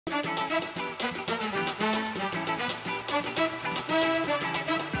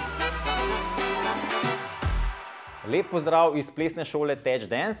Lep pozdrav iz plesne šole TEJ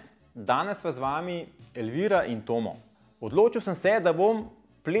Dance. Danes sva z vami Elvira in Tomo. Odločil sem se, da bom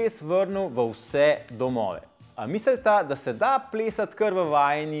ples vrnil v vse domove. A mislite, da se da plesati kar v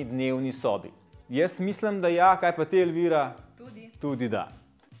vajini dnevni sobi? Jaz mislim, da ja, kaj pa ti, Elvira? Tudi da.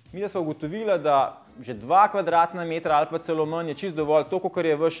 Mi smo ugotovili, da že 2 kvadratna metra ali pa celo manj je čisto dovolj, toliko, kar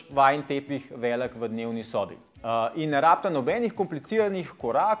je vaš vajin tepih velik v dnevni sobi. In ne rabite nobenih kompliciranih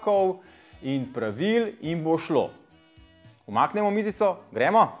korakov in pravil in bo šlo. Umaknemo mizico,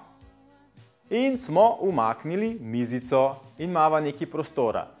 gremo? In smo umaknili mizico in imamo nekaj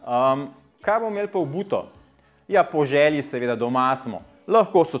prostora. Kaj bomo imeli pa obuto? Ja, po želji seveda doma smo.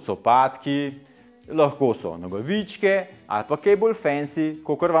 Lahko so copatki, lahko so nogavičke ali pa kaj bolj fancy,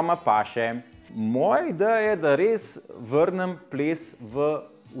 kakor vama paše. Moja ideja je, da res vrnem ples v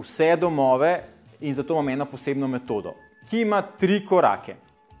vse domove in zato imam eno posebno metodo, ki ima 3 korake.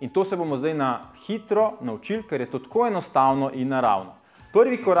 In to se bomo zdaj na hitro naučili, ker je to tako enostavno in naravno.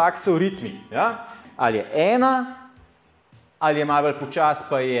 Prvi korak so ritmi. Ja? Ali je 1, ali je malo bolj počas,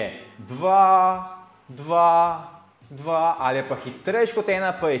 pa je 2, 2, 2, ali je pa hitrejši kot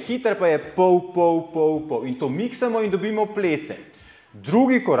 1, pa je hiter, pa je pol, pol, pol, pol. In to miksamo in dobimo plese.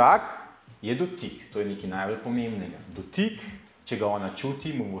 Drugi korak je dotik. To je nekaj najbolj pomembnega. Dotik, če ga ona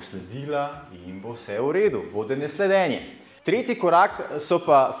čuti, mu bo sledila in bo vse v redu. Vodenje, sledenje. Tretji korak so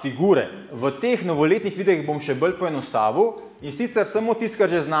pa figure. V teh novoletnih videih bom še bolj poenostavil in sicer samo tisto, kar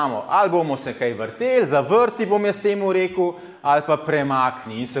že znamo. Ali bomo se kaj vrteli, zavrti bom jaz temu rekel, ali pa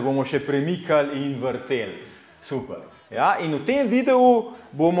premakni in se bomo še premikali in vrteli. Super. Ja, in v tem videu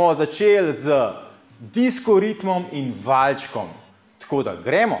bomo začeli z disko ritmom in valčkom. Tako da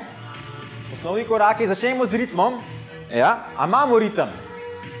gremo. Osnovni koraki, začnemo z ritmom. Ja, a imamo ritem?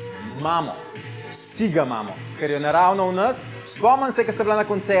 Imamo. Vsi ga imamo, ker je naravno v nas. Spomnim se, ko ste bila na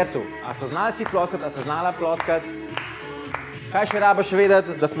koncertu. A so znali si ploskati, a so znala ploskati? Kaj še rabiš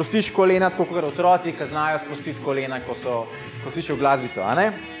vedeti, da sprostiš kolena, tako kot otroci, ki znajo sprostiti kolena, ko slišijo glasbico, a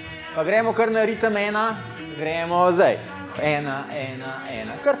ne? Pa gremo kar na ritem 1, gremo zdaj. 1, 1,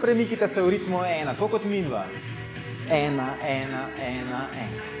 1. Kar premikite se v ritmu 1, tako kot midva. 1, 1, 1,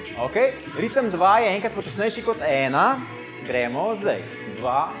 1. Ok? Ritem 2 je enkrat počasnejši kot 1. Gremo zdaj.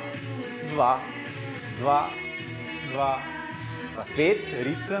 2, 2, 2, 2, pa spet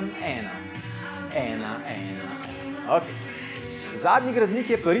ritem 1, 1, 1, ok. Zadnji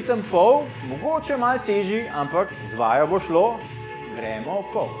gradnik je pa ritem pol, mogoče malo težji, ampak z vajo bo šlo. Gremo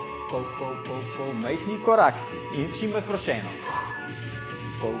pol, pol, pol, pol, pol, majhni korakci in čim bolj sproščeno.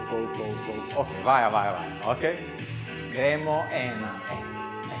 Pol, pol, pol, pol, ok, vaja, vaja, vaja, ok. Gremo 1, 1.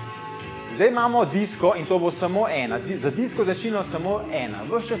 Zdaj imamo disko in to bo samo 1. Za disko začino samo 1.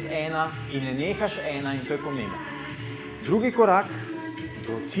 Ves čas 1 in ne nehaš 1 in to je pomembno. Drugi korak,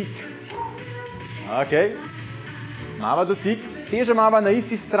 dotik. Ok. Mava dotik. Teža mava na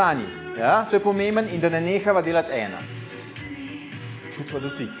isti strani. Ja, to je pomemben in da ne nehava delati 1. Čutva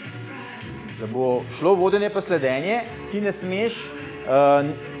dotik. Da bo šlo vodenje pa sledenje, ti ne smeš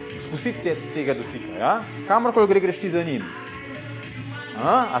spustiti tega dotika. Ja? Kamorkoli greš ti za njim.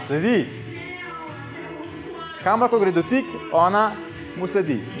 A sledi? Kamorko gre dotik, ona mu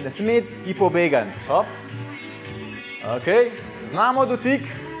sledi. Ne sme ji pobegati. Ok, znamo dotik.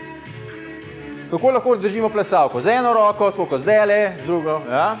 Kako lahko držimo plesalko? Z eno roko, tako kot zdajle, z drugo,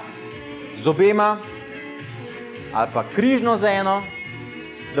 ja? Z obema, ali pa križno z eno,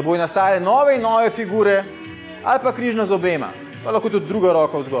 da bojo nastale nove in nove figure, ali pa križno z obema, pa lahko tudi druga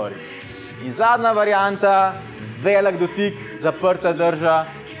roka vzgori. In zadnja varianta, velik dotik, zaprta drža,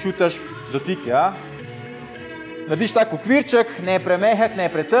 čutiš dotik, ja? Narediš tak okvirček, ne premehek, ne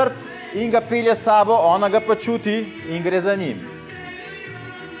pretrd in ga pelje s sabo, ona ga pa čuti in gre za njim.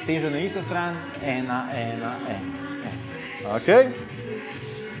 Težo na isto stran, 1, 1, 1. Ok?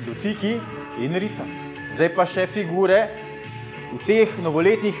 Dotiki in ritem. Zdaj pa še figure. V teh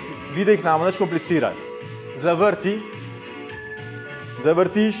novoletnih videih nam nič komplicirati. Zavrti.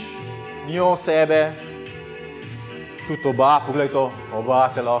 Zavrtiš njo, sebe. Tudi oba, pogledaj to, oba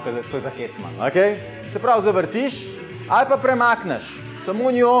se lahko, to je za hecman, ok? Se pravi, zavrtiš ali pa premakneš.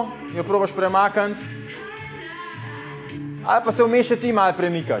 Samo njo, jo probaš premakniti. Ali pa se vmes še ti malo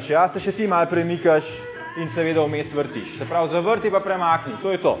premikaš, ja? Se še ti malo premikaš in seveda vmes vrtiš. Se pravi, zavrti pa premakni,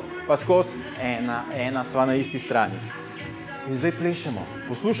 to je to. Pa skozi 1, 1 sva na isti strani. In zdaj plešemo.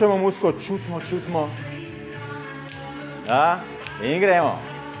 Poslušamo muziko, čutimo, čutimo. Ja? In gremo.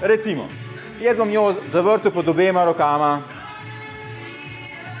 Recimo. Jaz bom njo zavrtel pod obema rokama,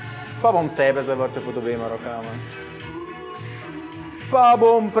 pa bom sebe zavrtel pod obema rokama. Pa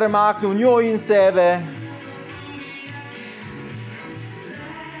bom premaknil njo in sebe.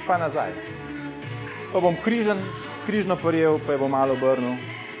 Pa nazaj. Pa bom križno prijel, pa jo bom malo obrnil.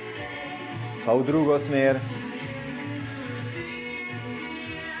 Pa v drugo smer.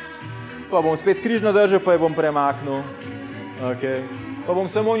 Pa bom spet križno držal, pa jo bom premaknil. Pa bom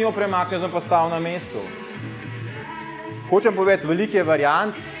samo njo premaknil, sem pa stal na mestu. Hočem povedati, veliko je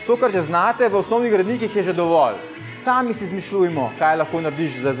variant. To, kar že znate, v osnovnih gradnikih je že dovolj. Sami si izmišljujmo, kaj lahko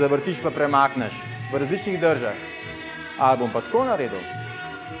narediš, da zavrtiš pa premakneš v različnih držah. Ali bom pa tako naredil.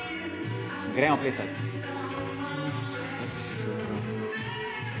 Gremo plesati.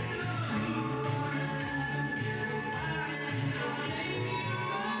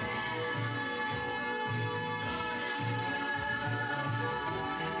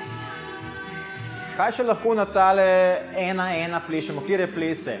 Kaj še lahko na tale 1-1 plešemo? Kjer je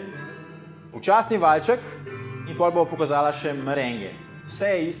plese? Počasni valček in potem bo pokazala še merenge. Vse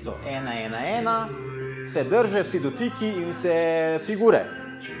je isto. 1-1-1, vse drže, vsi dotiki in vse figure.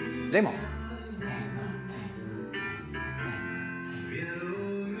 Dajmo.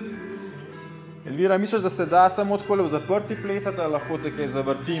 Elvira, misliš, da se da samo takole v zaprti plesati, ali lahko te kaj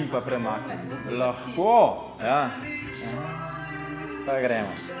zavrtim pa premaknem? Lahko? Ja. Pa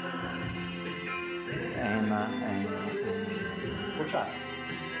gremo. 1-1. Počas.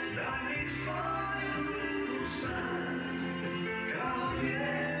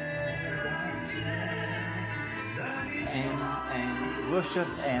 Ves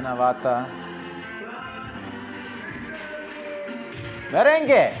čas 1 vata.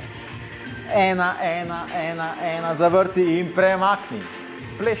 Merenge. 1-1-1-1, zavrti in premakni.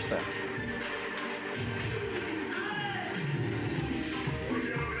 Plešte.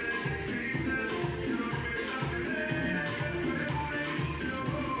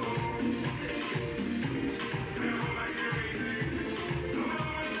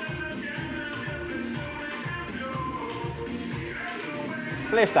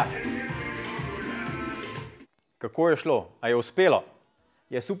 Plešta. Kako je šlo? A je uspelo?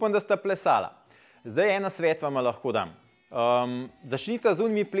 Jaz upam, da sta plesala. Zdaj ena svet vam lahko dam. Začnite z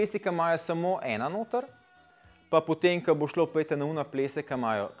unimi plesi, ki imajo samo 1 noter, pa potem, ko bo šlo, pojte na una plese, ki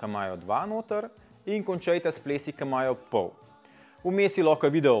imajo 2 noter in končajte s plesi, ki imajo pol. Vmes si lahko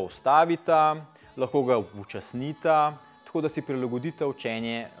video ustavite, lahko ga upočasnite, tako da si prilagodite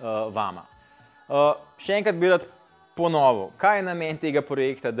učenje vama. Še enkrat bi rad ponovil, kaj je namen tega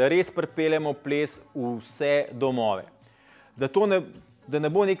projekta, da res pripeljemo ples v vse domove. Da ne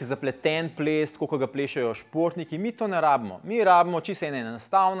bo nek zapleten ples, tako kot ga plešejo športniki, mi to ne rabimo. Mi rabimo čisto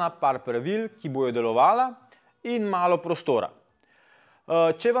enostavna par pravil, ki bojo delovala in malo prostora.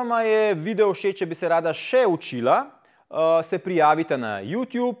 Če vam je video všeč, če bi se rada še učila, se prijavite na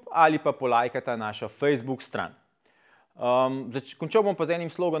YouTube ali pa polajkajte našo Facebook stran. Končal bom pa z enim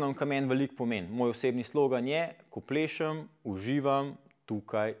sloganom, ki meni veliko pomeni. Moj osebni slogan je, ko plešem, uživam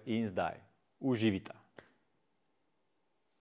tukaj in zdaj. Uživite.